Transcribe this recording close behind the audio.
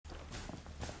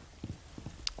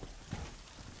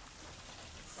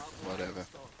whatever.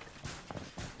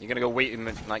 You're gonna go wait in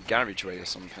like garage way or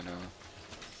something, or...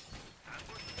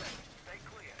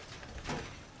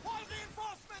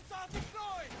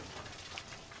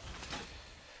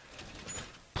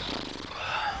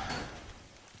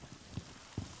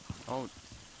 Oh.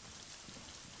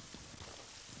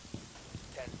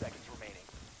 10 seconds remaining.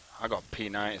 I got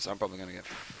P90, so I'm probably gonna get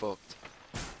fucked.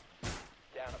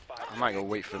 Down to 5. I might go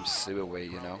wait for him sewer way,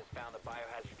 you know. Found the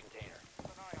biohazard container.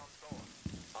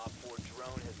 Op 4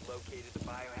 drone has located the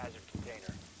biohazard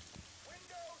container.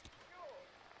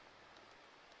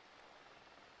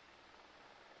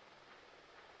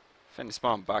 I think they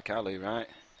spawned back alley, right?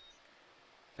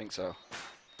 I think so.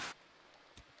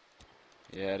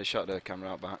 Yeah, they shot the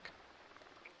camera out back.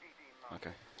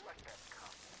 Okay.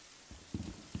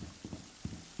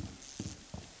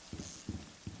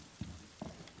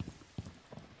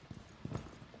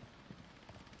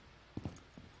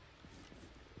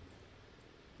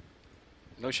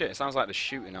 No shit, it sounds like they're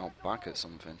shooting out back at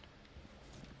something.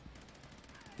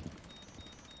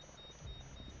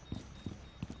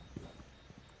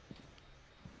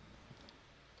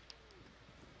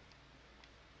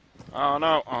 Oh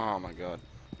no, oh my god.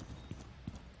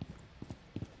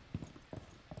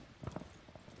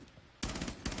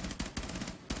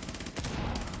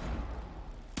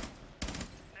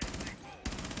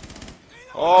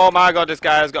 Oh my god, this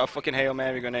guy has got a fucking Hail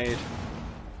Mary grenade.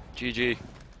 GG.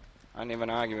 I ain't even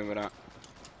arguing with that.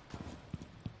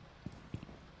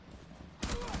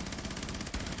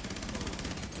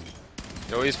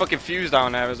 Yo, he's fucking fused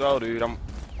down there as well, dude. I'm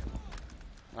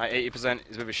like 80%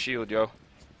 is with his shield, yo.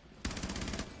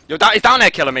 Yo, he's down there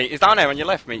killing me. He's down there on your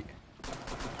left, mate.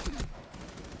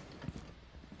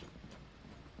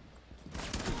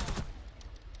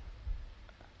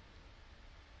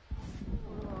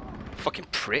 Fucking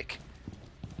prick.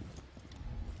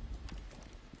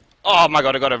 Oh my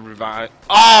god, I gotta revive.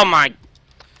 Oh my.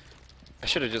 I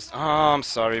should have just. Oh, I'm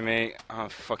sorry, mate. I'm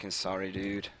fucking sorry,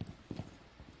 dude.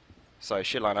 Sorry,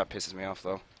 shit like that pisses me off,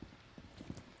 though.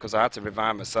 Because I had to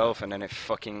revive myself and then it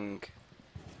fucking.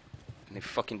 And it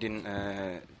fucking didn't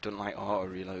like auto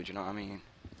reload, you know what I mean?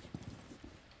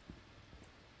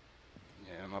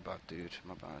 Yeah, my bad, dude.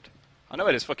 My bad. I know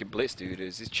where this fucking Blitz dude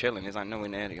is. He's chilling. He's like nowhere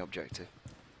near the objective.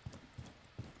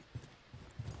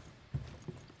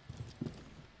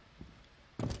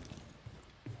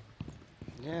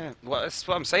 Yeah, well, that's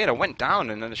what I'm saying. I went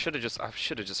down and then I should have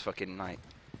just fucking like,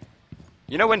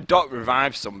 you know when Doc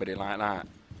revives somebody like that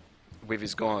with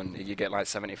his gun, you get like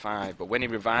 75. But when he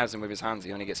revives him with his hands,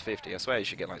 he only gets 50. I swear he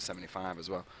should get like 75 as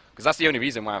well. Because that's the only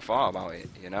reason why I thought about it,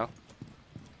 you know.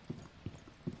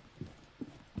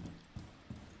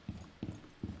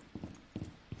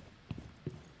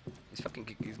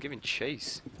 He's giving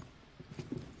chase.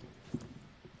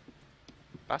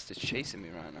 Bastard's chasing me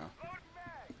right now.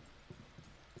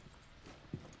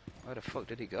 Where the fuck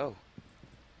did he go?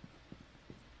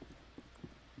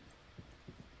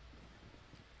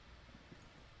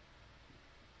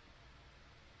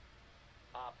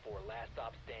 Op 4, last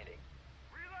stop standing.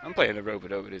 I'm playing a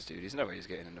robot over this dude. There's no way he's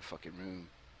getting in the fucking room.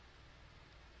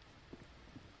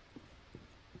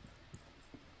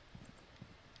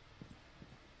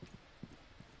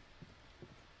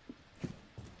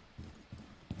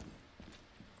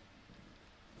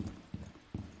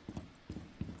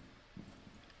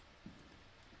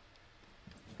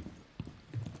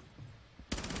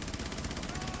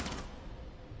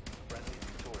 Friendly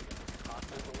victorious.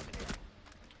 Hostiles eliminated.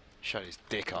 Shut his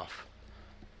dick off.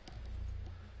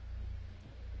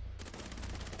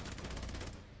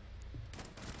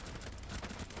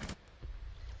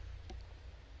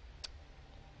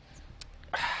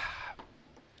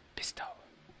 Pistol.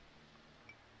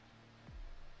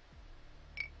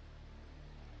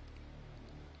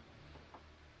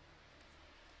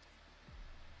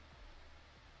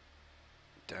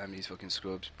 Damn these fucking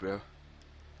scrubs, bro.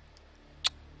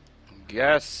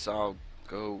 Guess I'll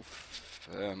go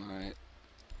Thermite.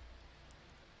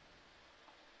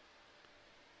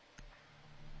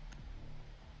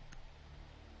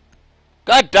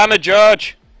 God damn it,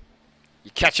 George!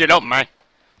 You catch it up, man.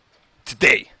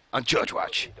 Today on George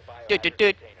Watch. The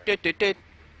biohazard container.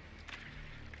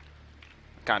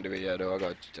 Can't do it yet, though.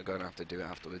 I'm gonna have to do it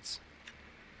afterwards.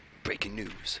 Breaking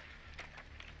news.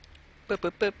 Boop,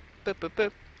 boop, boop, boop, boop,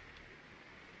 boop.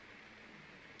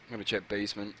 I'm gonna check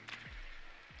basement.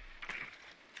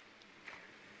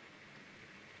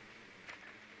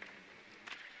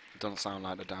 Doesn't sound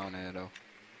like they're down here, though.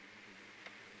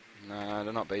 Nah,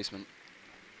 they're not basement.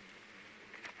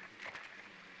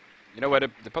 You know where they're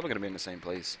probably gonna be in the same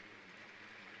place.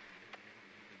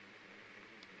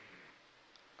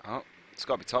 Oh, it's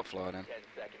gotta be top floor then. 10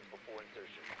 seconds before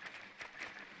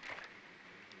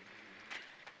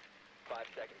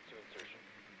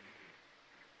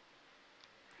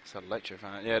It's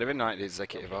electrifying. Yeah, they've been like the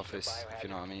executive Location of office, if you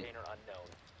know what I biohazard mean. container unknown.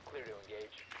 Clear to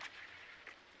engage.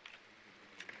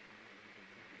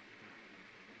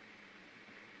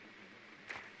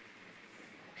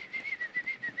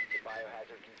 The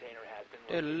biohazard container has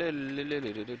been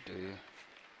located.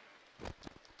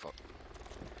 Fuck.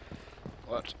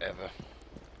 Whatever.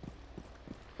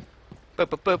 Boop,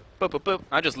 boop, boop, boop, boop, boop.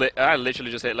 I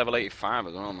literally just hit level 85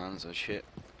 as well, man, so shit.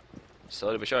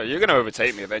 Slowly but surely. You're gonna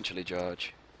overtake me eventually,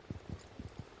 George.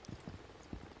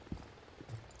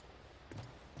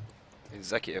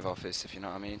 Executive office, if you know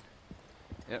what I mean.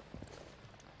 Yep.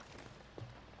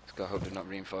 Just gotta hope they're not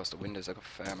reinforced the windows. I got a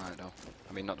fair amount though.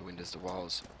 I mean, not the windows, the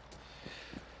walls.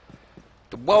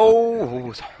 The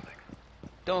walls!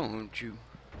 Don't you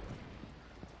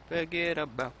forget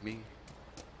about me.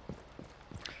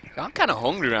 I'm kind of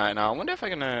hungry right now. I wonder if I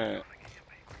can, I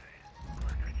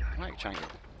might try and get,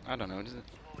 I don't know, does it?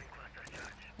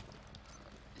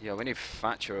 Yeah, we need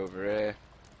Thatcher over here.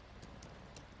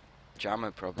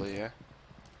 Jammer probably, yeah.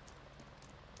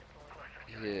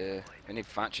 Yeah, we need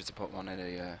Thatcher to put one of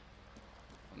the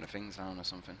things down or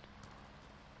something.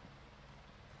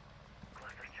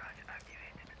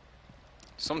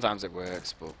 Sometimes it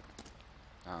works, but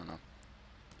I don't know.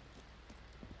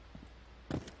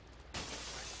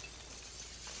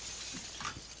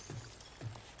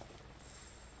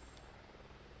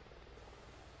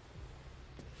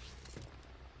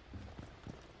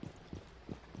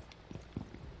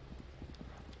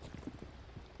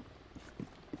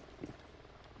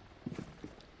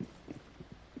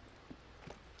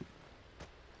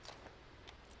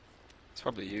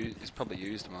 It's probably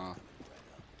used tomorrow.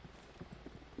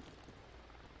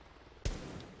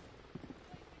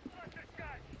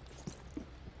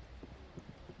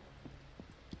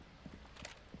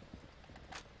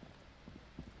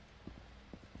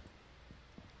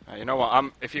 You know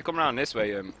what? If you come around this way,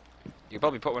 you can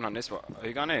probably put one on this one. Are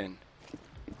you gone in?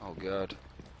 Oh god.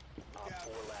 Op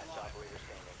 4 last operator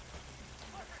standing.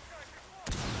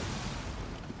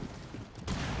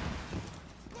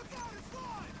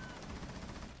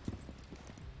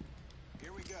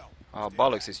 Here we go. Oh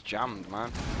bollocks! It's jammed,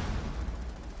 man.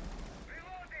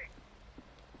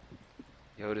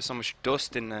 Yo, there's so much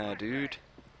dust in there, dude.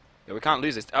 Yo, we can't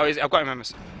lose this. Oh, I've got him,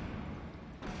 Emerson.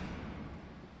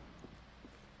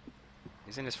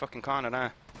 He's in this fucking corner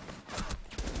there.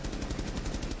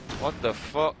 What the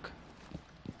fuck?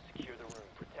 Secure the room.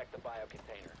 Protect the bio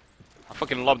container. I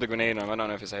fucking lobbed the grenade on him. I don't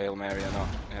know if it's a Hail Mary or not.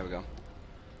 There we go.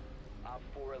 Op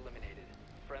 4 eliminated.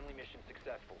 Friendly mission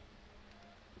successful.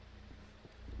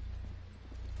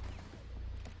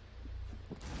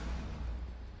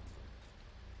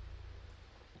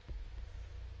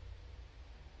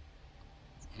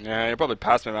 Yeah, you'll probably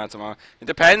pass me around tomorrow. It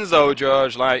depends though,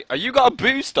 George. Like, you got a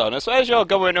boost on? I swear you're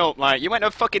going up. Like, you went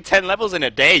up fucking 10 levels in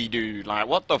a day, dude. Like,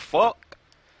 what the fuck?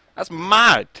 That's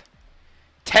mad.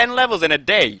 10 levels in a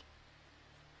day.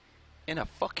 In a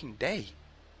fucking day.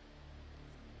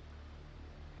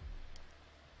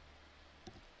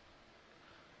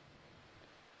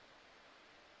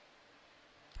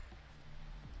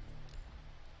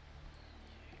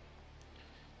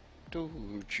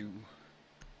 Don't you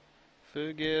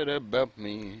forget about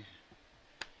me.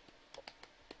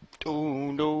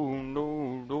 Don't.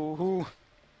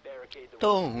 Barricade the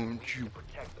Don't room you to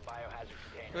protect the biohazard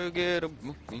container. forget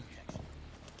about me.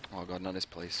 Oh god, not this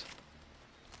place.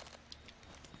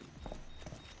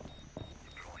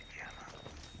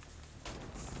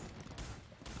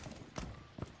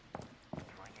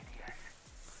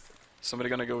 Somebody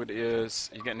gonna go with the ears.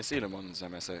 You getting the ceiling ones,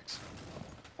 MSX?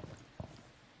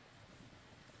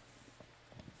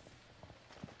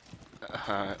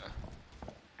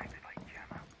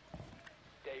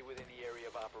 Stay within the area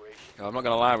of operation. I'm not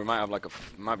gonna lie, we might have like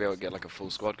might be able to get like a full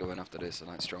squad going after this, and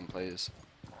like strong players.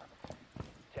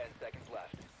 10 seconds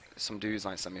left. Some dudes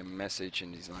like sent me a message,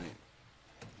 and he's like,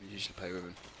 "You should play with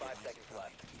him." 5 seconds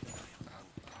left.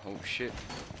 Oh shit!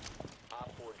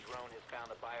 Op 4 drone has found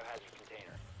the biohazard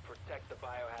container. Protect the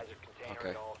biohazard container Okay.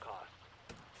 at all costs.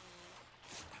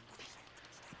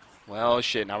 Well,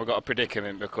 shit. Now we got a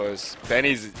predicament because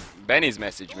Benny's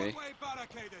messaged me. Doorway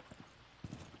barricaded.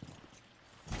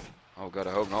 Oh god,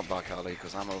 I hope not back alley,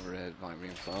 because I'm over here like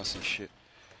reinforcing shit.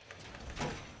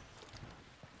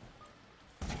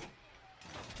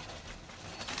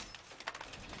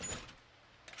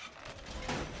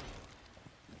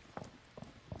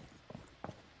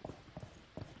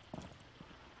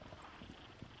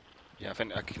 Yeah, I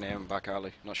think I can hear him back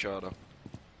alley. Not sure though.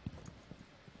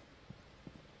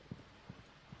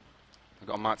 I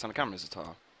got him marked on the cameras at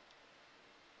all.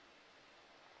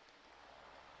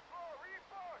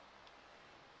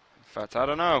 fact, I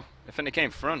don't know. I think they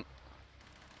came front.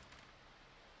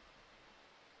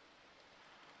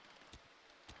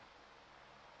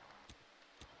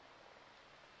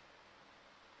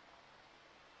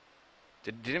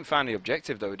 They didn't find the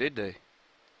objective though, did they?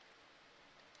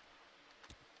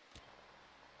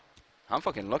 I'm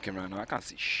fucking looking right now. I can't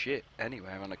see shit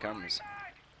anywhere on the cameras.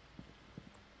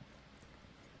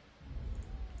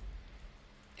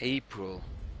 April.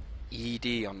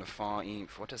 ED on the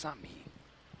 14th. What does that mean?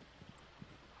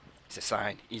 It's a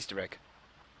sign. Easter egg.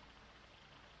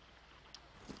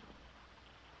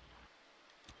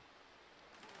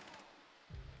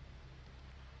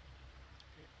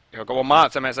 Yo, go on,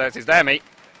 Mark. MSS. He's there, mate.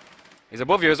 He's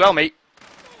above you as well, mate.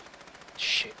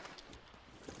 Shit.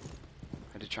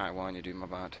 I did try to warn you, dude. My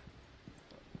bad.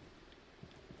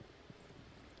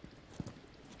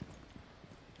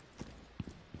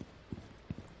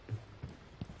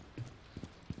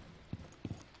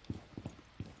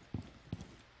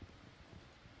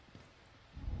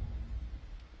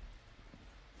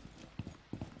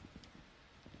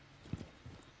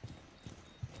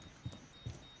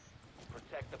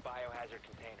 Protect the biohazard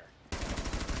container.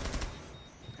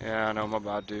 Yeah, I know, my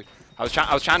bad, dude. I was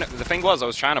trying to, the thing was, I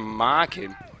was trying to mark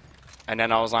him, and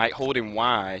then I was like holding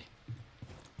Y,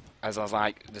 as I was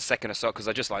like, the second I saw, because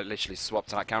I just like literally swapped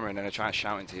to that camera, and then I tried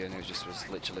shouting to you, and it was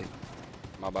literally,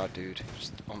 my bad, dude.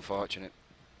 Just unfortunate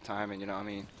timing, you know what I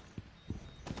mean?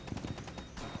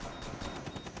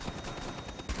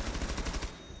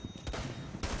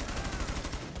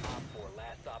 Op 4,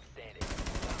 last stop standing.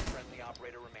 One friendly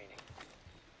operator remaining.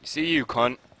 You see you,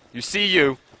 cunt. You see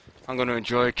you. I'm gonna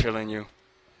enjoy killing you.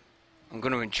 I'm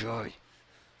gonna enjoy.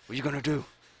 What you gonna do?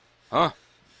 Huh?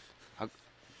 I'm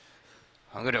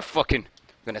gonna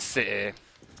sit here.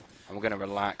 I'm gonna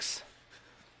relax.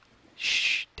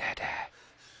 Shh, dada.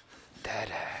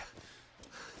 Dada.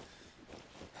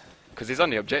 Because he's on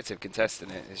the objective contesting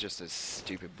it. It's just a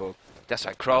stupid bug. That's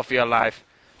right, crawl for your life.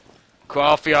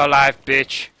 Crawl for your life,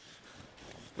 bitch.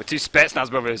 We're two Spetsnaz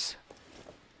brothers.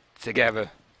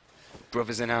 Together.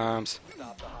 Brothers in arms.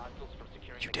 Stop the hostiles from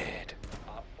securing You the did.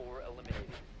 Op 4 eliminated.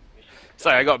 Mission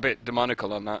Sorry, I got a bit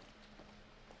demonical on that.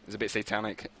 It was a bit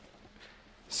satanic.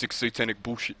 Satanic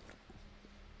bullshit.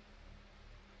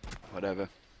 Whatever.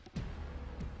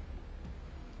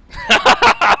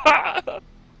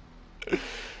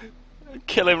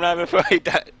 Kill him right before he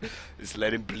died. Just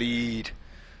let him bleed.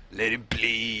 Let him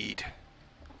bleed.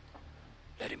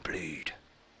 Let him bleed.